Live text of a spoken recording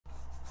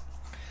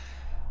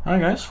Hi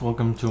guys,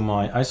 welcome to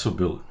my ISO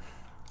build.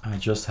 I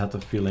just had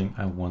the feeling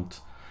I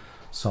want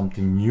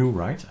something new,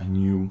 right? A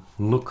new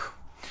look.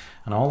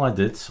 And all I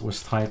did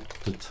was type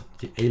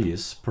the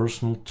alias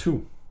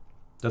personal3.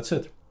 That's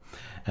it.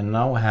 And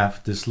now I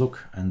have this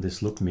look, and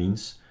this look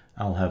means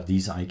I'll have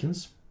these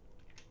icons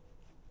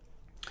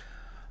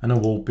and a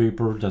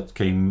wallpaper that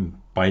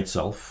came by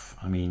itself.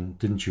 I mean,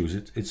 didn't choose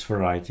it. It's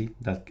Variety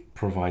that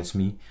provides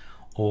me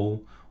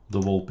all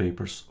the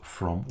wallpapers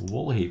from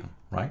Wallhaven,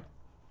 right?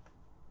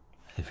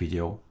 The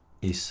video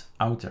is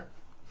out there.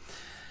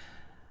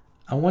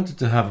 I wanted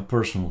to have a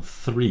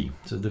personal3.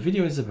 So the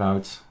video is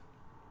about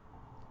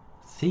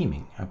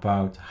theming,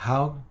 about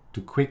how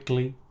to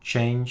quickly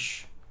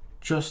change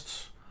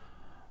just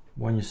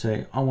when you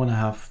say, I want to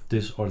have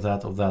this or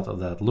that or that or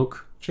that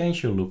look,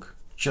 change your look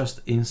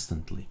just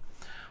instantly.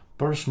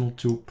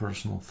 Personal2,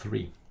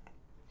 personal3.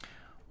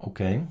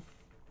 Okay.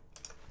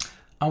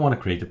 I want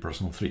to create a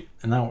personal3.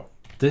 And now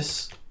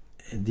these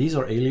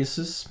are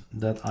aliases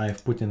that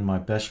I've put in my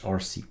bash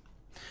RC.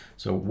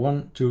 So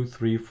 1, 2,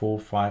 3, 4,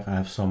 5. I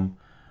have some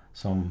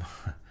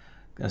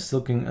I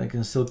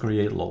can still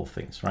create a lot of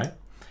things, right?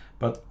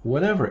 But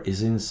whatever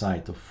is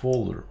inside the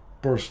folder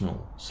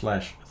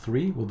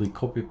personal/3 will be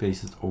copy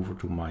pasted over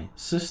to my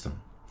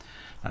system.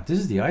 Now this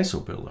is the ISO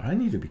builder. I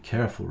need to be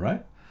careful,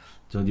 right?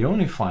 So the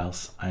only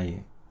files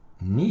I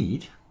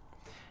need,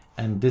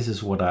 and this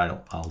is what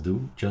I'll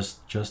do,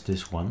 just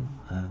this one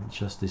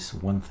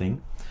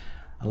thing.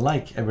 I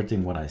like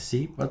everything what I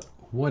see, but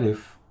what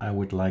if I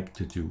would like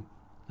to do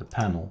the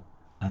panel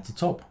at the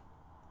top?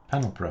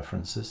 Panel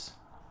preferences,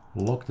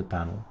 lock the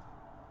panel,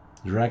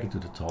 drag it to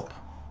the top,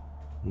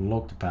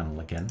 lock the panel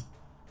again,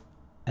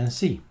 and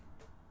see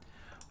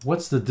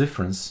what's the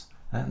difference.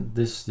 And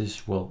this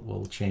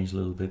will change a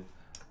little bit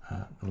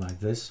like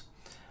this,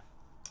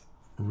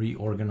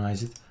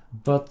 reorganize it.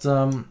 But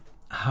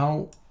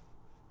how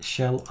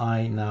shall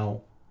I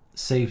now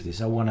save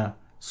this? I want to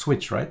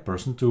switch, right?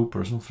 Person2,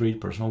 personal3,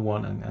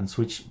 personal1, and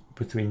switch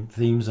between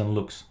themes and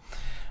looks.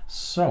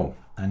 So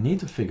I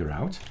need to figure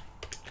out,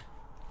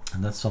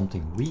 and that's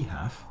something we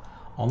have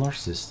on our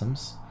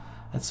systems.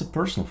 It's a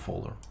personal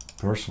folder,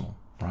 personal,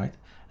 right?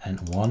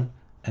 And 1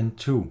 and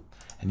 2.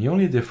 And the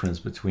only difference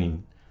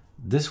between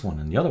this one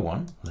and the other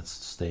one, let's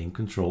stay in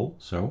control.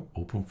 So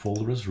open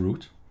folder as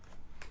root,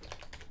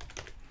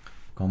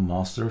 become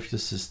master of the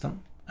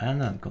system,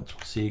 and then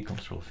Control-C,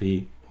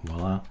 Control-V,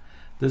 voila.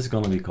 This is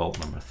going to be called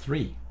number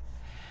 3.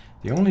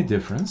 The only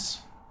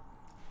difference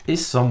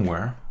is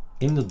somewhere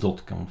in the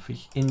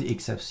 .config, in the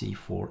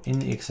xfc4, in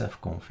the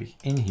xfconfig,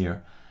 in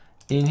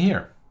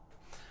here.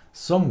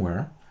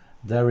 Somewhere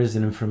there is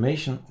an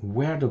information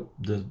where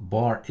the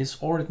bar is,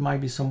 or it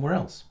might be somewhere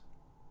else.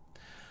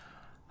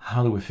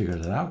 How do we figure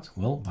that out?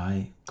 Well,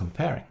 by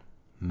comparing,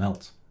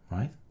 melt,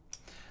 right?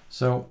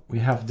 So we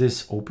have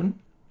this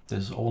open.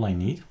 This is all I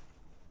need.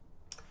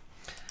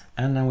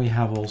 And then we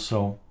have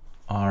also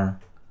our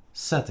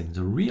setting.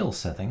 The real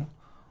setting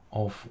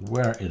of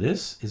where it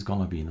is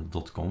going to be in the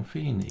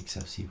 .config, in the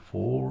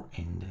xfc4,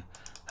 in the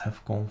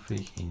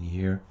fconfig, in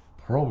here,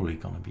 probably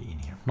going to be in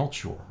here, not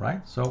sure,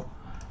 right? So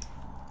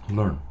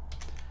learn.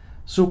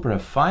 Super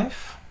F5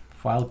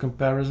 file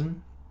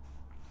comparison.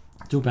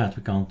 Too bad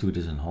we can't do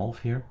this in half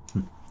here.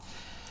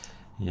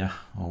 Yeah,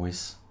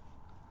 always.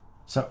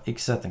 So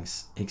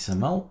xsettings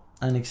XML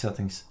and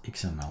xsettings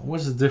XML.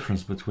 What's the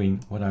difference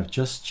between what I've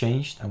just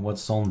changed and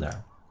what's on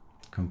there?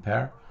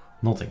 Compare,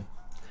 nothing.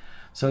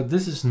 So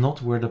this is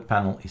not where the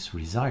panel is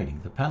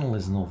residing. The panel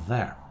is not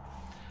there.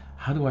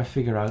 How do I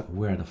figure out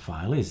where the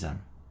file is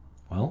then?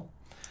 Well,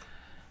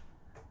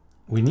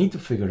 we need to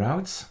figure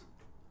out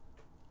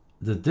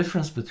the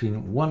difference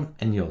between one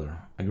and the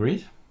other.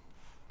 Agreed?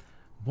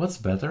 What's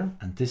better?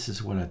 And this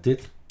is what I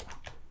did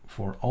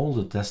for all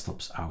the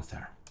desktops out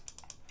there.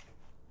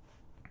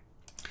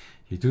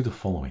 You do the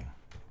following.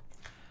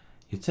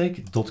 You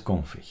take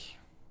 .config,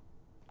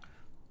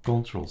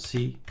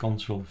 Control-C,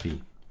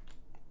 Control-V.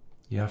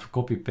 You have a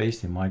copy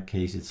paste. In my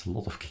case, it's a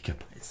lot of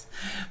gigabytes,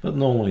 but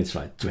normally it's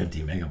like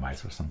 20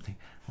 megabytes or something.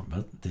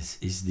 But this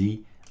is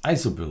the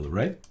ISO builder,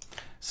 right?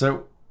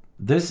 So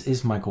this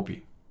is my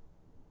copy.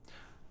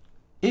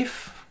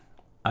 If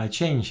I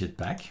change it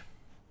back,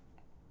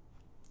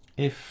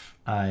 if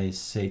I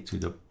say to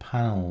the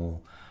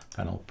panel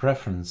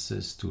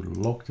preferences to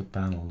lock the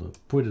panel, to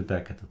put it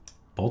back at the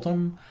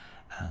bottom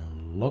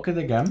and lock it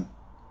again,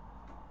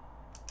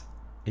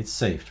 it's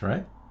saved,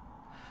 right?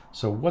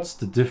 So what's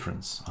the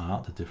difference?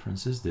 The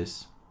difference is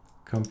this.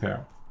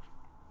 Compare.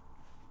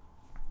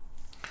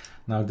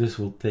 Now this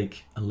will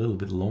take a little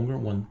bit longer,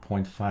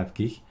 1.5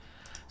 gig.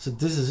 So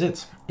this is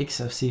it.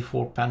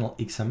 xfc4 panel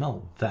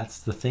XML. That's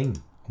the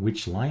thing.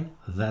 Which line?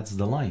 That's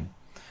the line.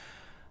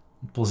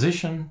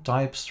 Position,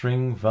 type,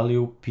 string,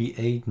 value,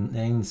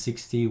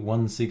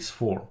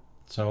 P8960.164.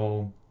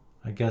 So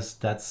I guess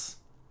that's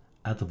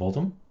at the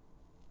bottom.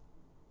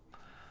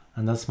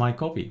 And that's my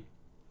copy.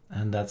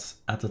 And that's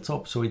at the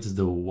top. So it's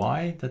the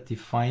Y that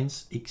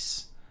defines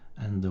X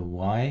and the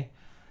Y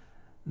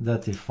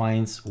that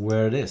defines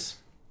where it is.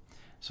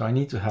 So I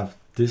need to have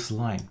this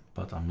line,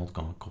 but I'm not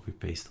gonna copy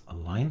paste a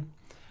line.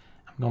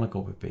 I'm gonna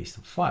copy paste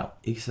a file,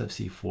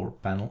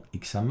 xfc4 panel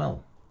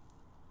XML,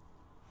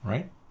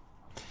 right?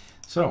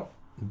 So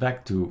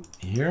back to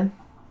here.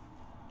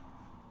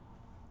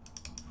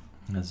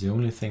 That's the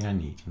only thing I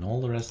need, and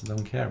all the rest I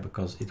don't care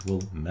because it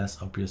will mess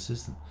up your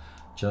system.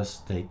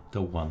 Just take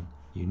the one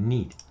you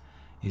need.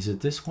 Is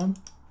it this one?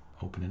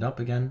 Open it up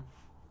again.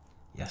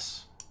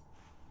 Yes.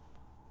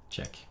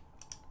 Check.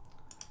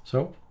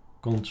 So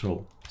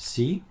Control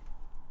C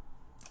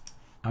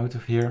out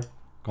of here,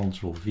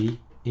 Control V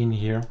in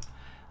here.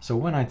 So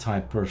when I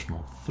type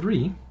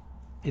personal3,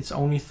 it's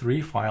only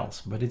 3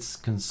 files, but it's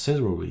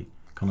considerably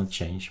gonna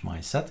change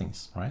my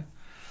settings, right?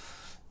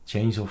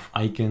 Change of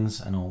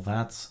icons and all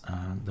that.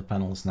 The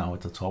panel is now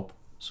at the top.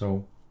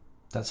 So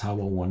that's how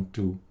I want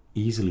to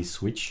easily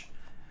switch.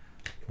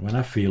 When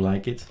I feel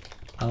like it,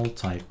 I'll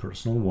type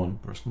personal1,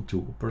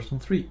 personal2,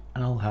 personal3,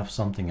 and I'll have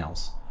something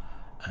else.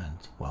 And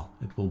well,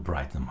 it will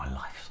brighten my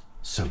life,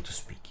 so to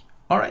speak.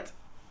 All right,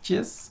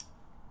 cheers.